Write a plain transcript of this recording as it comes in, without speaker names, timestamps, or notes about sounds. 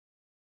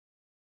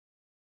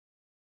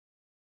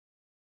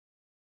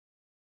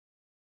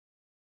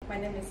My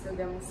name is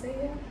Silvia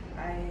Museiya.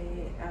 I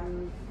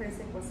am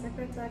Principal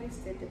Secretary,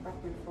 State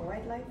Department for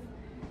Wildlife,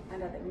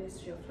 under the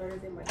Ministry of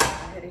Tourism and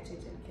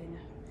Heritage in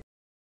Kenya.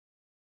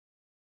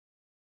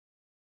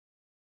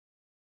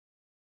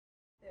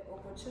 The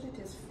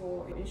opportunities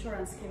for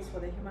insurance schemes for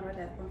the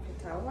human-wildlife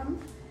conflict are: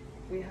 one,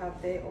 we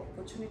have the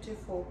opportunity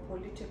for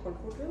political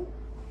goodwill,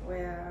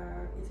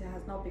 where it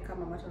has now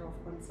become a matter of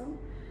concern.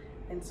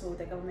 And so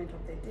the government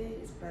of the day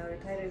is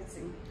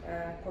prioritizing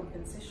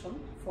compensation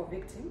for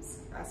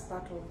victims as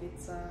part of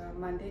its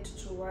mandate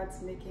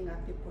towards making a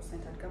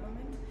people-centered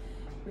government.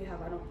 We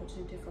have an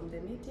opportunity from the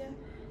media.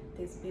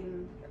 There's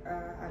been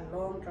a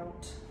long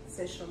drought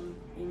session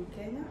in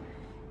Kenya,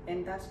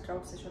 and that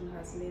drought session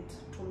has made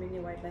too many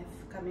wildlife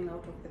coming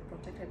out of the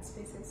protected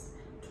spaces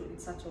in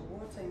search of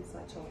water, in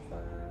search of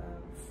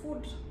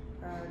food,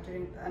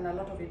 and a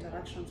lot of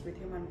interactions with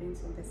human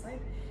beings on the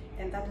side,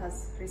 and that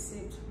has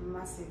received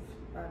massive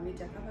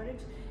media coverage,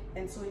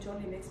 and so it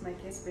only makes my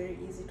case very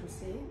easy to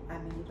say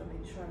I'm in need of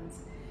insurance.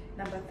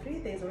 Number three,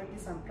 there's already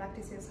some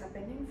practices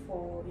happening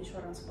for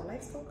insurance for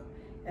livestock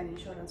and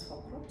insurance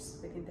for crops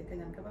within the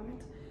Kenyan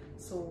government.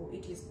 So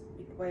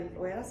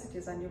whereas it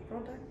is a new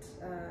product,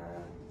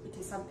 it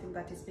is something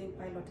that is being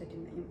piloted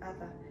in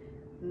other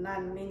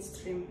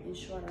non-mainstream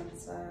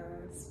insurance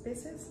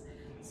spaces.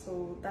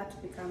 So that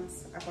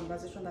becomes a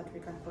conversation that we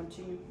can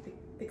continue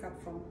pick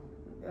up from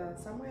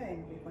somewhere,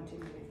 and we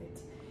continue with it.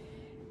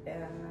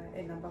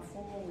 And number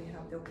four, we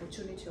have the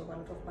opportunity of a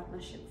lot of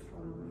partnership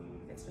from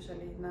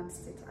especially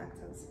non-state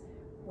actors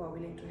who are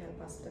willing to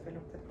help us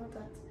develop the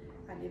product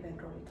and even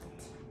roll it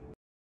out.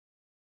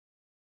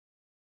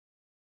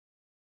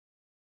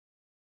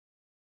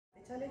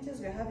 The challenges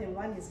we're having: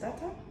 one is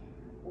data.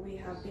 We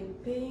have been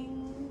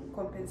paying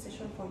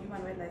compensation for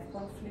human-wildlife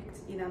conflict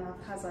in an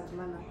haphazard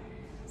manner.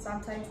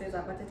 Sometimes there's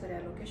a budgetary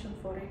allocation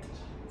for it,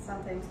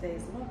 sometimes there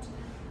is not.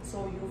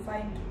 So you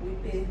find we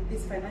pay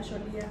this financial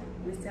year,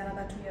 we stay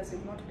another 2 years,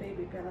 we've not paid,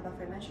 we pay another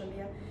financial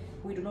year.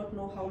 We do not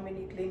know how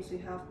many claims we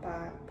have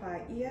per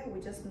year.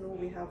 We just know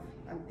we have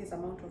this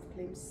amount of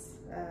claims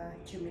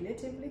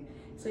cumulatively.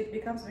 So it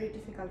becomes very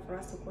difficult for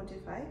us to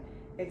quantify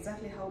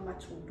exactly how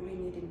much do we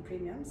need in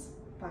premiums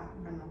per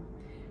annum.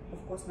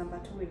 Of course, number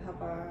two, we'll have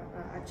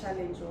a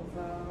challenge of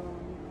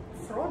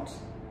fraud.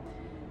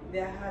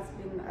 There has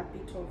been a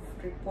bit of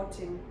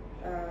reporting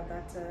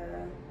that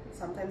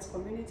sometimes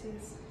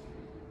communities,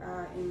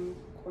 in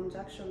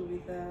conjunction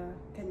with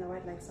Kenya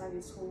Wildlife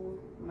Service, who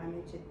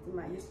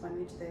used to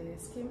manage the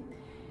scheme,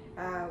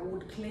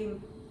 would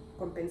claim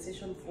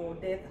compensation for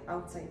death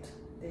outside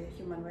the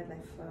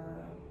human-wildlife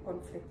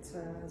conflict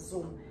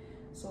zone,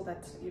 so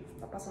that if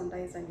a person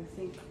dies and you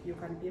think you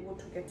can be able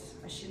to get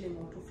a shilling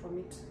or two from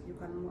it, you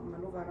can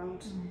maneuver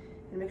around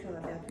and make sure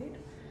that they are paid.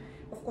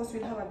 Of course,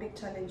 we'll have a big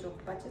challenge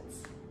of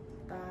budgets.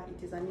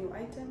 It is a new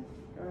item.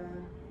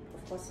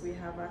 Of course, we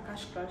have a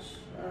cash crush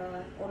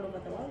all over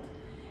the world,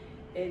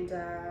 and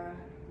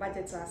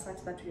budgets are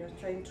such that we are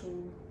trying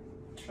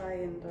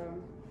and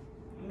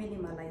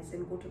minimalize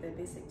and go to the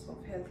basics of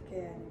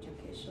healthcare and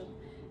education.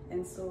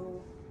 And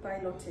so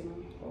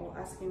piloting or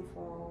asking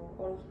for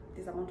all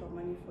this amount of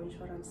money for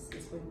insurance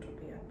is going to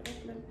be a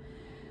problem.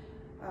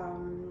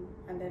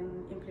 And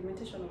then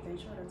implementation of the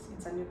insurance,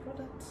 it's a new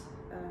product.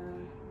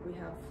 We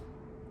have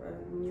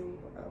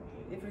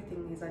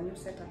everything is a new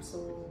setup,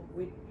 so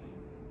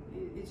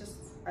it's just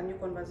a new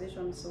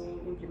conversation, so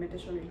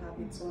implementation will have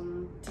its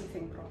own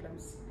teething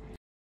problems.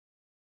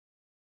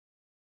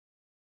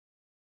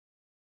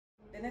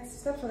 The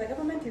next step for the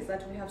government is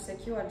that we have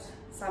secured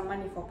some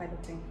money for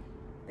piloting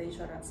the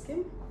insurance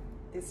scheme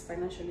this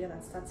financial year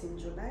that starts in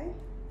July.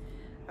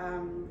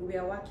 We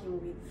are working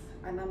with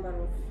a number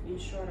of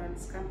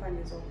insurance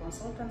companies or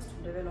consultants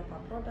to develop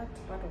a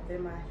product. Part of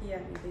them are here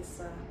in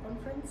this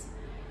conference.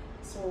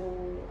 So,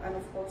 and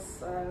of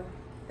course,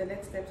 the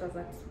next steps are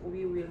that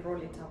we will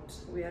roll it out.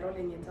 We are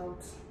rolling it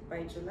out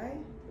by July.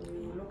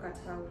 We look at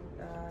how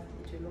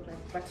it will look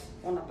like, but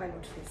on a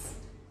pilot phase.